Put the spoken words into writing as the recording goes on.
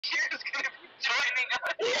Kira's gonna be joining us.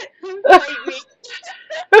 Fight me.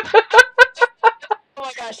 Oh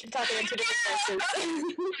my gosh, you're talking in two different voices.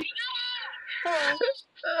 Hello.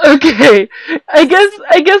 Okay, I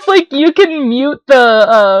guess like you can mute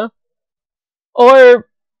the or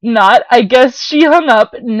not. I guess she hung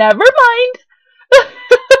up. Never mind.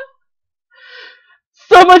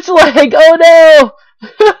 So much lag. Oh no,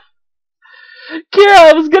 Kira.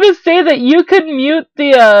 I was gonna say that you could mute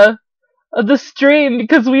the stream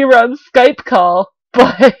because we were on Skype call,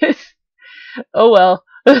 but oh well.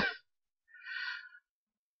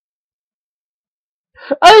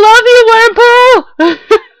 I love you, Wormhole.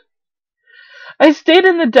 I stayed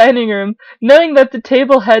in the dining room, knowing that the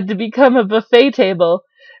table had to become a buffet table.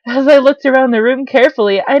 As I looked around the room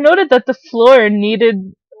carefully, I noted that the floor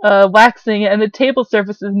needed waxing and the table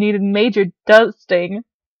surfaces needed major dusting.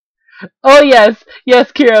 Oh yes,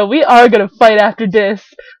 yes, Kira, we are gonna fight after this.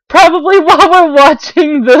 Probably while we're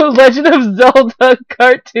watching the Legend of Zelda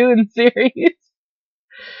cartoon series.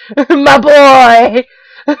 My boy!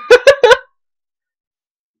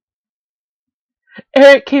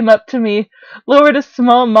 Eric came up to me, lowered a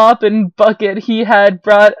small mop and bucket he had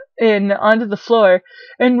brought in onto the floor,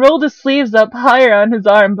 and rolled his sleeves up higher on his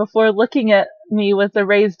arm before looking at me with a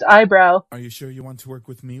raised eyebrow. Are you sure you want to work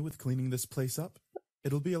with me with cleaning this place up?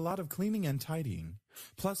 It'll be a lot of cleaning and tidying.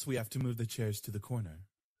 Plus, we have to move the chairs to the corner.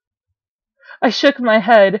 I shook my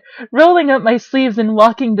head, rolling up my sleeves and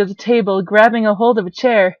walking to the table, grabbing a hold of a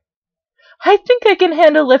chair. I think I can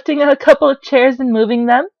handle lifting a couple of chairs and moving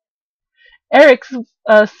them. Eric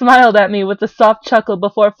smiled at me with a soft chuckle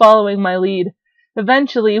before following my lead.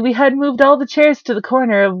 Eventually, we had moved all the chairs to the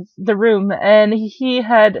corner of the room, and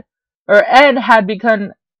had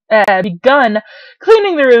begun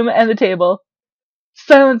cleaning the room and the table.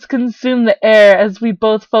 Silence consumed the air as we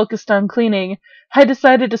both focused on cleaning. I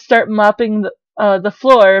decided to start mopping the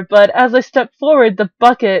floor, but as I stepped forward,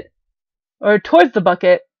 towards the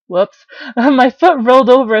bucket, whoops, my foot rolled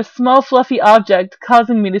over a small fluffy object,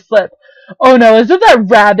 causing me to slip. Oh no, is it that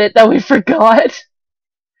rabbit that we forgot?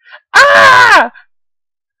 Ah!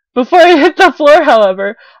 Before I hit the floor,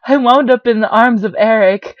 however, I wound up in the arms of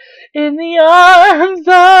Eric. In the arms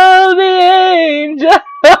of the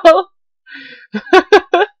angel!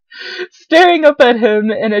 Staring up at him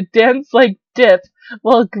in a dance-like dip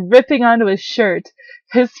while gripping onto his shirt.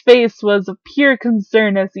 His face was of pure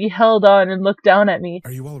concern as he held on and looked down at me.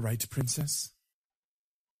 Are you all right, princess?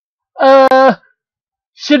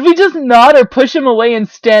 Should we just nod or push him away and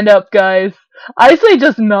stand up, guys? I say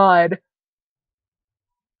just nod.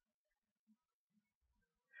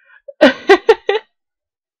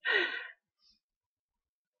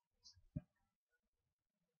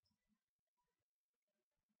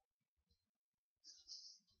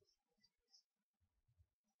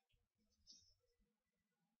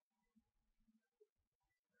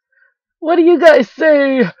 What do you guys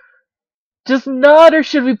say? Just nod or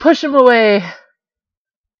should we push him away?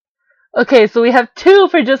 Okay, so we have 2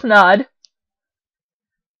 for just nod.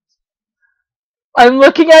 I'm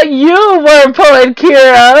looking at you, Wormhole and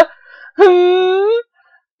Kira! No!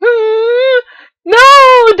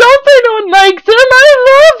 Don't say no one likes him! I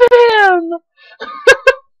love him!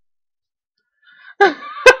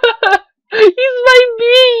 He's my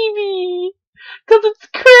baby! 'Cause it's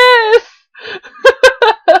Chris!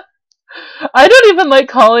 I don't even like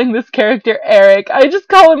calling this character Eric. I just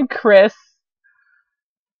call him Chris.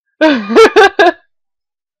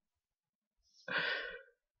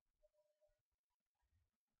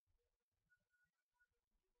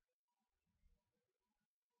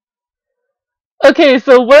 Okay,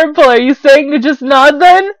 so Wormhole, are you saying to just nod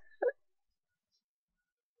then?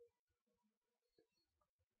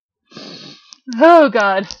 Oh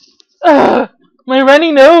god. Ugh, my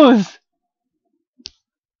runny nose.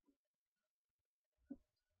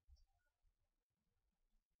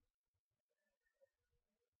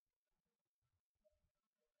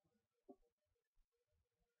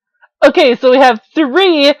 Okay, so we have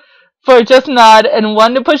 3 for just nod and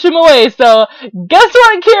 1 to push him away. So guess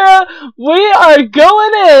what, Kira? We are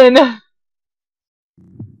going in.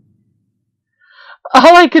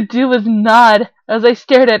 All I could do was nod as I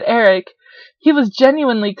stared at Eric. He was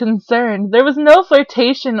genuinely concerned. There was no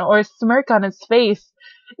flirtation or smirk on his face.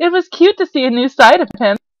 It was cute to see a new side of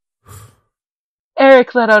him.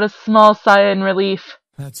 Eric let out a small sigh in relief.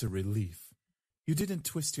 That's a relief. You didn't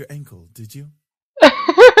twist your ankle, did you?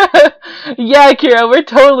 Yeah, Kira, we're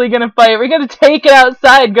totally gonna fight. We're gonna take it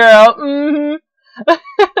outside, girl. No,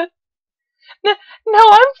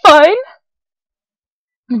 I'm fine.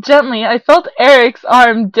 Gently, I felt Eric's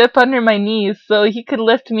arm dip under my knees so he could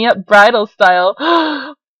lift me up bridal style.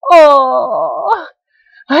 Oh,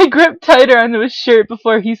 I gripped tighter onto his shirt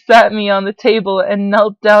before he sat me on the table and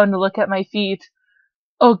knelt down to look at my feet.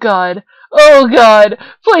 Oh God,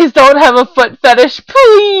 please don't have a foot fetish,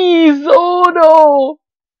 please! Oh no!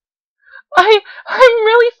 I'm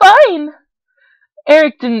really fine.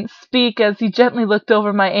 Eric didn't speak as he gently looked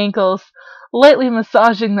over my ankles, lightly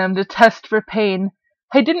massaging them to test for pain.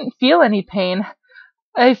 I didn't feel any pain.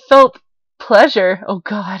 I felt pleasure. Oh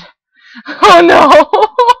God. Oh no!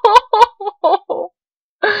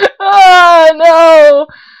 Ah, no!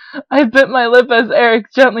 I bit my lip as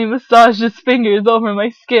Eric gently massaged his fingers over my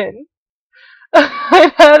skin.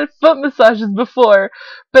 I've had foot massages before,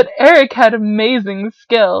 but Eric had amazing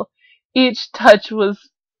skill. Each touch and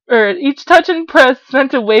press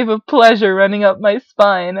sent a wave of pleasure running up my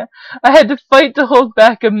spine. I had to fight to hold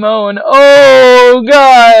back a moan. Oh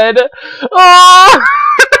God! Oh!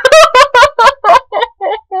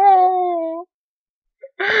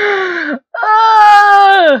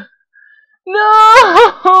 Ah!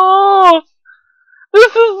 No!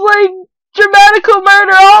 This is like dramatical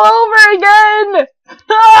murder all over again!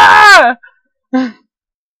 Ah!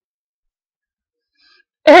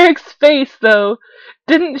 Eric's face, though,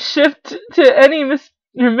 didn't shift to any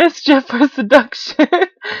mischief or seduction.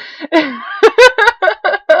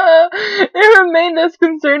 It remained as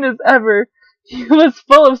concerned as ever. He was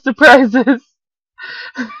full of surprises.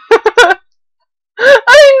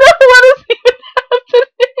 I know what is even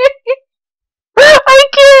happening. I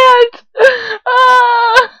can't.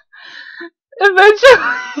 Eventually.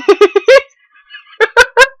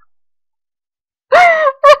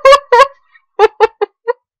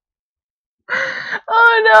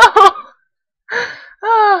 Oh no.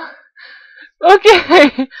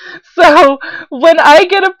 Okay, so when I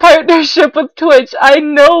get a partnership with Twitch, I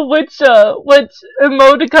know which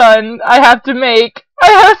emoticon I have to make.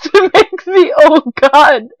 I have to make the oh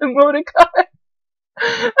god emoticon.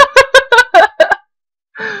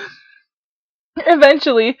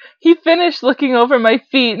 Eventually, he finished looking over my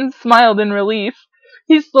feet and smiled in relief.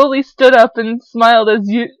 He slowly stood up and smiled his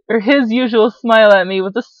usual smile at me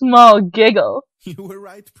with a small giggle. You were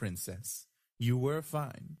right, princess. You were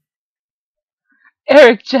fine.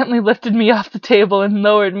 Eric gently lifted me off the table and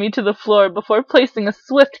lowered me to the floor before placing a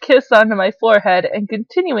swift kiss onto my forehead and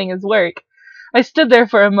continuing his work. I stood there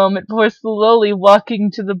for a moment before slowly walking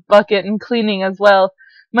to the bucket and cleaning as well.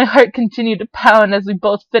 My heart continued to pound as we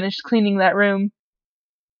both finished cleaning that room.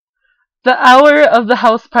 The hour of the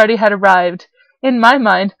house party had arrived. In my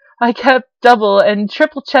mind, I kept double and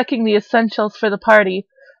triple checking the essentials for the party.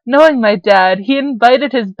 Knowing my dad, he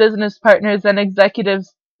invited his business partners and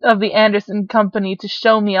executives of the Anderson Company to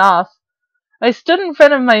show me off. I stood in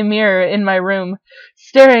front of my mirror in my room,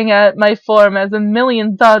 staring at my form as a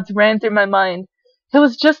million thoughts ran through my mind. It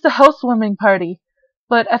was just a housewarming party,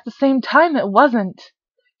 but at the same time it wasn't.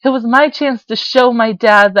 It was my chance to show my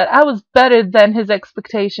dad that I was better than his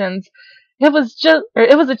expectations. It was a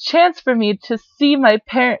chance for me to see my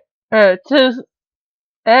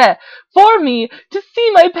for me to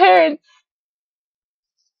see my parents.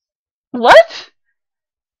 What?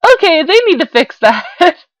 Okay, they need to fix that.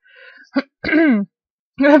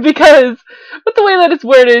 Because, with the way that it's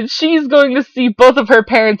worded, she's going to see both of her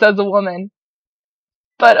parents as a woman.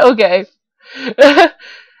 But okay.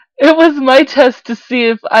 It was my test to see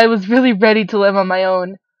if I was really ready to live on my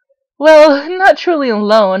own. Well, not truly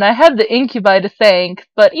alone. I had the incubi to thank,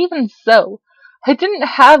 but even so, I didn't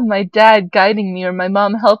have my dad guiding me or my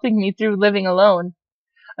mom helping me through living alone.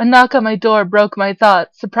 A knock on my door broke my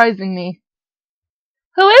thoughts, surprising me.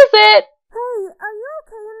 Who is it? Hey, are you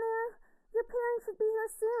okay in there? Your parents should be here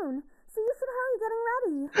soon, so you should hurry getting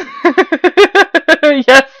ready.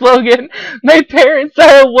 Yes, Logan. My parents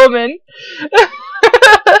are a woman.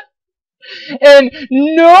 And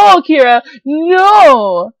no, Kira,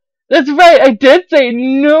 no. That's right, I did say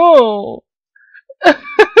no.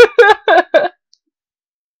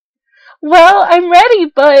 Well, I'm ready,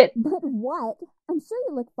 but... But what? I'm sure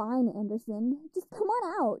you look fine, Anderson. Just come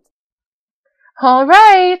on out. All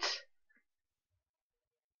right.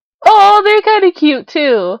 Oh, they're kind of cute,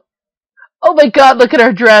 too. Oh my god, look at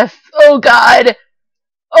our dress. Oh god.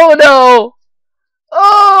 Oh no.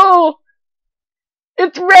 Oh.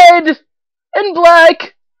 It's red and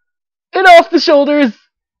black and off the shoulders.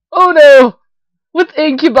 Oh no. With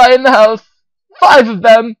incubi in the house. 5 of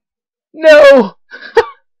them. No.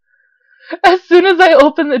 As soon as I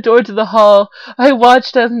opened the door to the hall, I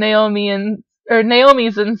watched as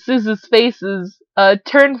Naomi's and Suzu's faces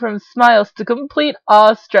turned from smiles to complete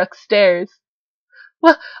awestruck stares.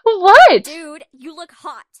 What? Dude, you look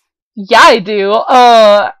hot. Yeah, I do.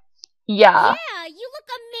 Yeah. Yeah, you look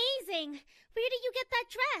amazing. Where did you get that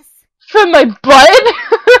dress? From my butt?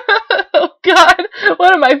 Oh god,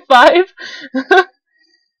 what am I, 5?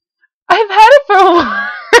 I've had it for a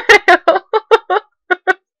while.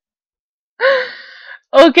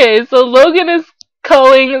 Okay, so Logan is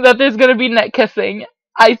calling that there's gonna be neck kissing.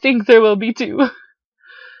 I think there will be too.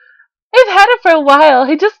 I've had it for a while.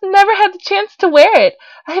 I just never had the chance to wear it.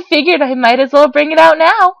 I figured I might as well bring it out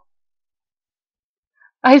now.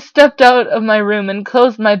 I stepped out of my room and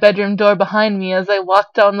closed my bedroom door behind me as I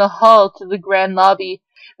walked down the hall to the grand lobby.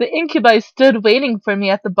 The incubi stood waiting for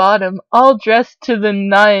me at the bottom, all dressed to the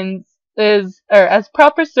nines as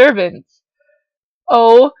proper servants.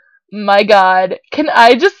 Oh my god. Can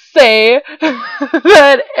I just say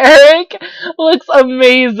that Eric looks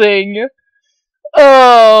amazing?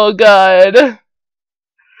 Oh god.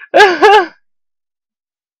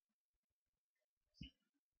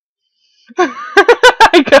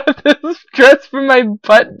 I got this dress from my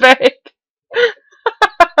butt bag.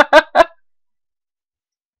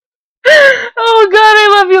 Oh god, I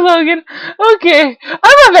love you, Logan. Okay,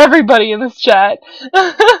 I love everybody in this chat.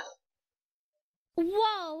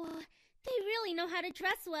 Whoa! They really know how to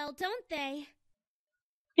dress well, don't they?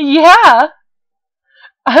 Yeah.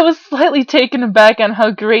 I was slightly taken aback on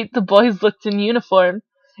how great the boys looked in uniform.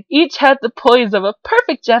 Each had the poise of a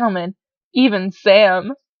perfect gentleman, even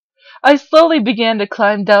Sam. I slowly began to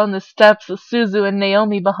climb down the steps with Suzu and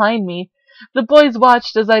Naomi behind me. The boys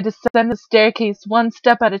watched as I descended the staircase one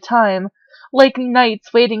step at a time, like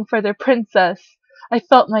knights waiting for their princess. I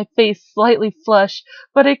felt my face slightly flush,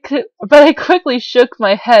 but I quickly shook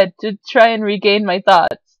my head to try and regain my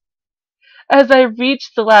thoughts. As I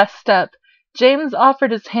reached the last step, James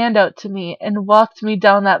offered his hand out to me and walked me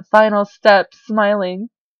down that final step, smiling.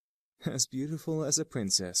 As beautiful as a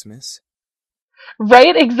princess, miss.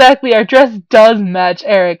 Right, exactly. Our dress does match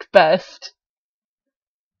Eric best.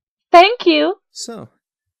 Thank you. So,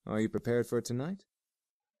 are you prepared for tonight?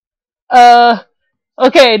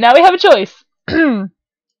 Okay, now we have a choice.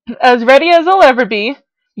 As ready as I'll ever be.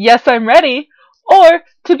 Yes, I'm ready. Or,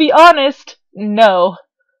 to be honest, no.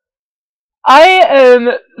 I am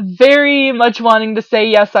very much wanting to say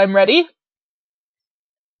yes, I'm ready.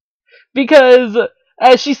 Because,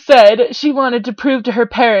 as she said, she wanted to prove to her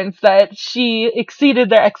parents that she exceeded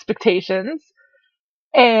their expectations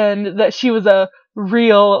and that she was a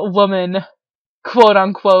real woman, quote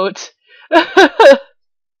unquote.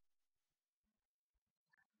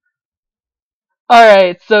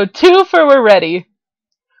 Alright, so 2 for we're ready.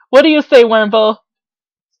 What do you say, Wurmple?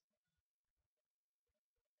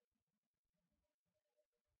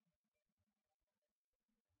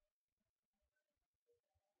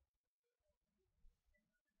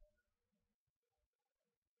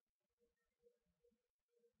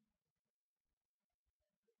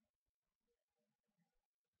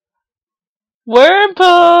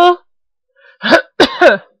 Wurmple!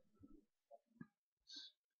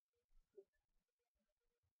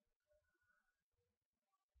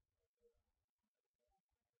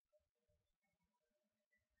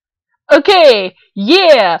 Okay,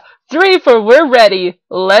 yeah! 3 for we're ready.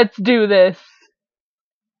 Let's do this.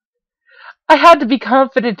 I had to be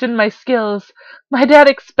confident in my skills. My dad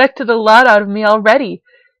expected a lot out of me already.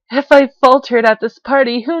 If I faltered at this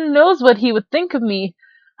party, who knows what he would think of me?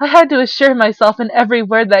 I had to assure myself in every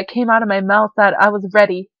word that came out of my mouth that I was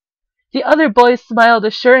ready. The other boys smiled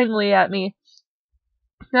assuringly at me.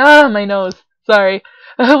 Ah, my nose. Sorry.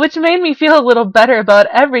 Which made me feel a little better about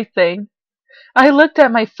everything. I looked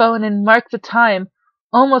at my phone and marked the time.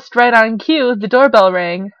 Almost right on cue, the doorbell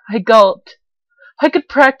rang. I gulped. I could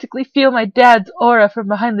practically feel my dad's aura from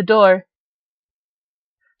behind the door.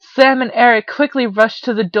 Sam and Eric quickly rushed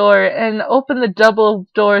to the door and opened the double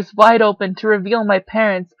doors wide open to reveal my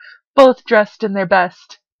parents, both dressed in their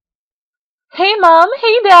best. Hey, Mom!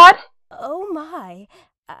 Hey, Dad! Oh my,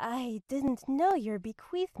 I didn't know your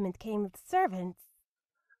bequeathment came with servants.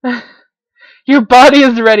 Your body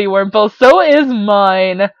is ready, Wurmple. So is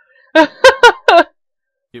mine.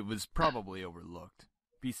 It was probably overlooked.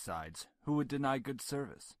 Besides, who would deny good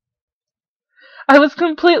service? I was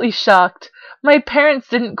completely shocked. My parents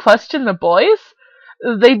didn't question the boys.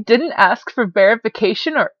 They didn't ask for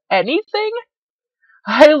verification or anything.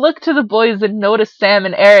 I looked to the boys and noticed Sam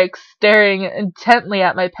and Eric staring intently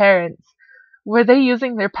at my parents. Were they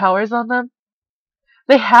using their powers on them?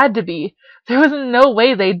 They had to be. There was no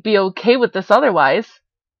way they'd be okay with this otherwise.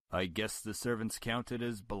 I guess the servants counted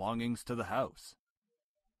as belongings to the house.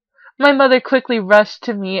 My mother quickly rushed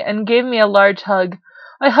to me and gave me a large hug.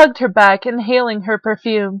 I hugged her back, inhaling her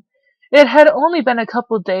perfume. It had only been a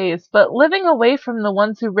couple days, but living away from the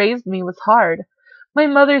ones who raised me was hard. My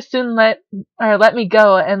mother soon let me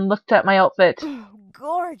go and looked at my outfit.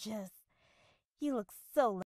 Gorgeous. You look so